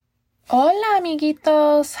Hola,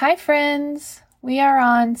 amiguitos. Hi, friends. We are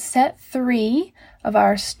on set 3 of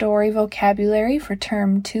our story vocabulary for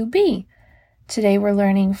term 2B. Today we're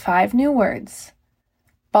learning 5 new words.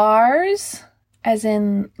 Bars, as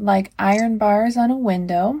in like iron bars on a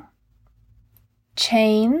window.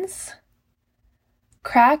 Chains.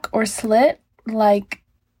 Crack or slit, like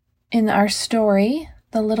in our story,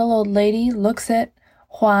 the little old lady looks at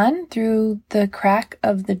Juan through the crack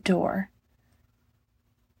of the door.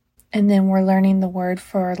 And then we're learning the word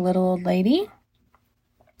for little old lady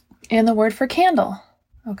and the word for candle,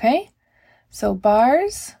 okay? So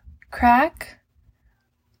bars, crack,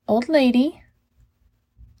 old lady,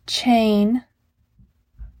 chain,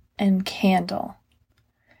 and candle.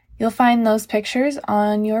 You'll find those pictures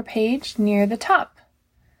on your page near the top.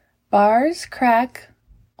 Bars, crack,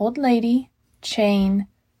 old lady, chain,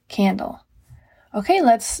 candle. Okay,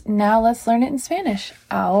 let's learn it in Spanish.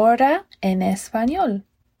 Ahora en español.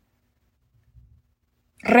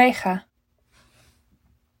 Reja.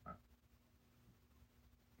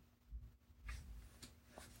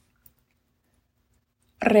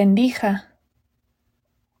 Rendija.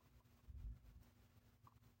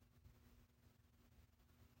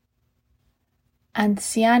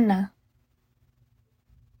 Anciana.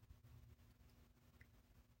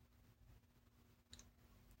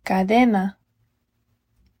 Cadena.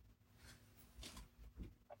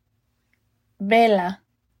 Vela.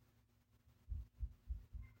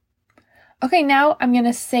 Okay, now I'm going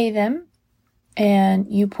to say them,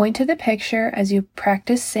 and you point to the picture as you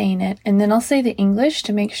practice saying it, and then I'll say the English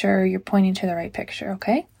to make sure you're pointing to the right picture,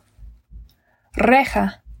 okay?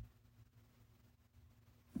 Reja.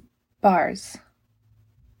 Bars.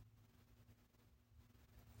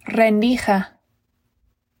 Rendija.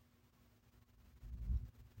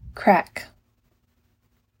 Crack.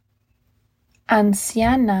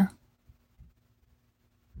 Anciana.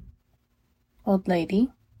 Old lady.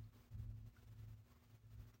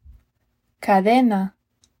 Cadena.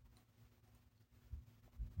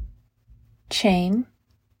 Chain.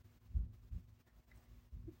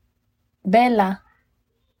 Vela.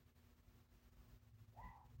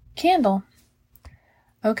 Candle.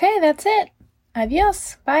 Okay, that's it.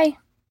 Adios. Bye.